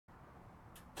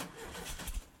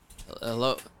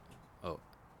Hello. Oh.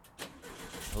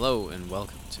 Hello and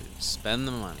welcome to Spend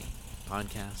the Money,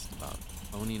 podcast about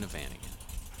owning a van again.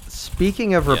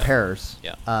 Speaking of repairs,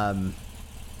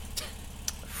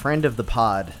 friend of the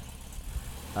pod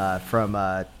from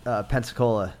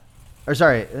Pensacola. Or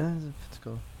sorry,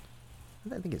 Pensacola.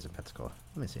 I think it's in Pensacola.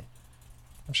 Let me see.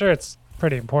 I'm sure it's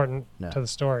pretty important to the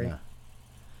story.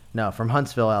 No, from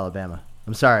Huntsville, Alabama.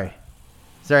 I'm sorry.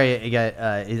 Sorry, you got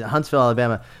Huntsville,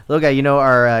 Alabama. Little guy, you know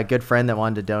our good friend that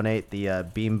wanted to donate the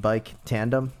beam bike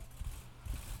tandem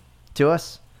to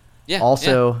us? Yeah.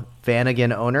 Also,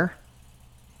 Vanagon owner.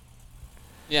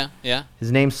 Yeah.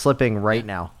 His name's slipping right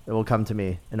now. It will come to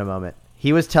me in a moment.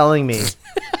 He was telling me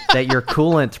that your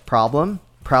coolant problem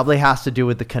probably has to do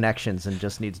with the connections and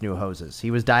just needs new hoses.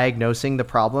 He was diagnosing the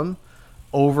problem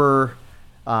over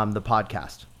the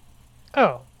podcast.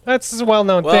 Oh, that's a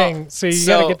well-known thing. So you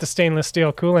got to get the stainless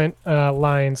steel coolant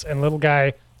lines, and little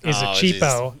guy is a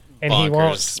cheapo, and he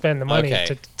won't spend the money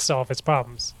to solve his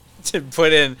problems. To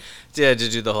put in, to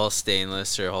do the whole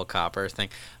stainless or whole copper thing.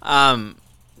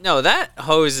 No, that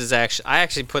hose is I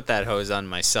actually put that hose on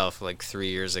myself like 3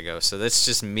 years ago. So that's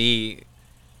just me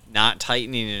not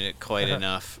tightening it quite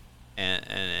enough, and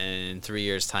in 3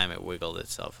 years' time it wiggled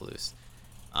itself loose.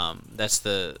 That's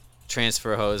the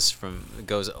transfer hose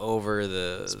goes over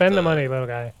the. Spend the money, little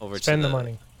guy. Spend the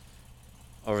money.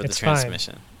 Over the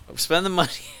transmission. Spend the money.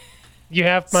 You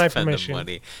have my Spend permission. The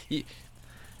money.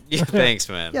 Yeah, thanks,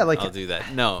 man. Yeah, I'll do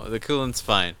that. No, the coolant's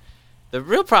fine. The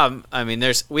real problem, I mean,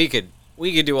 we could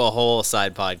do a whole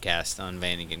side podcast on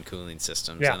Vanagon cooling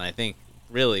systems, and I think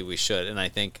really we should. And I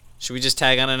think should we just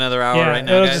tag on another hour right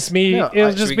now, it'll guys? just me. No,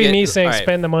 it'll just be me saying right.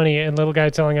 spend the money, and little guy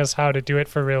telling us how to do it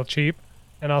for real cheap,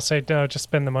 and I'll say no, just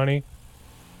spend the money,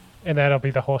 and that'll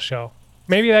be the whole show.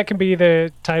 Maybe that can be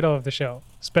the title of the show.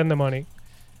 Spend the money.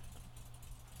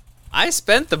 I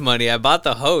spent the money. I bought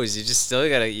the hose. You still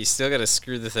gotta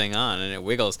screw the thing on, and it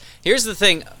wiggles. Here's the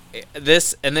thing,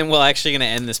 and then we're actually gonna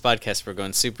end this podcast. We're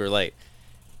going super late.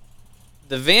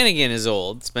 The Vanagon is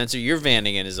old, Spencer. Your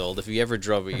Vanagon is old. If you ever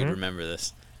drove it, you'd remember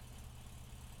this.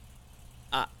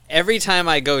 Every time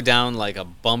I go down like a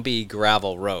bumpy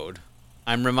gravel road,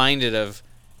 I'm reminded of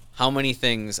how many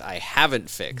things I haven't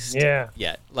fixed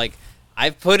yet. Like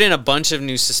I've put in a bunch of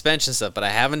new suspension stuff, but I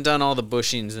haven't done all the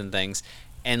bushings and things.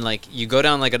 And, like, you go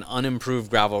down, like, an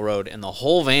unimproved gravel road, and the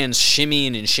whole van's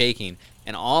shimmying and shaking.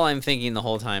 And all I'm thinking the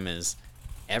whole time is,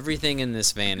 everything in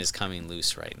this van is coming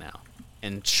loose right now.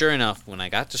 And sure enough, when I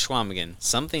got to Schwamigan,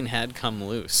 something had come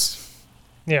loose.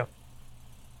 Yeah.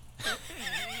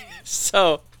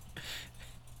 So,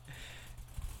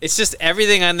 it's just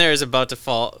everything on there is about to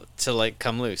fall, to, like,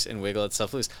 come loose and wiggle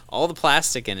itself loose. All the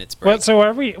plastic in it's breaking. Well,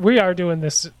 so we are doing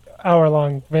this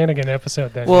hour-long Vanagon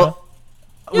episode then, Well,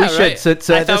 yeah, we should. right. So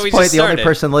at this point, the only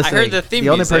person listening, I heard the theme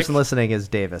music. Person listening is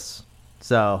Davis.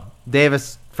 So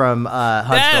Davis from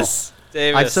Huntsville. Yes,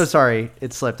 Davis. I'm so sorry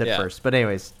it slipped at first, but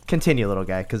anyways, continue, little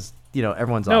guy, because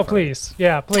everyone's off. No, please,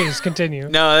 please continue.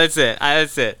 No, that's it.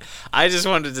 That's it. I just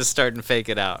wanted to start and fake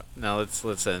it out. Now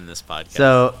let's end this podcast.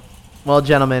 So, well,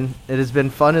 gentlemen, it has been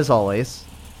fun as always.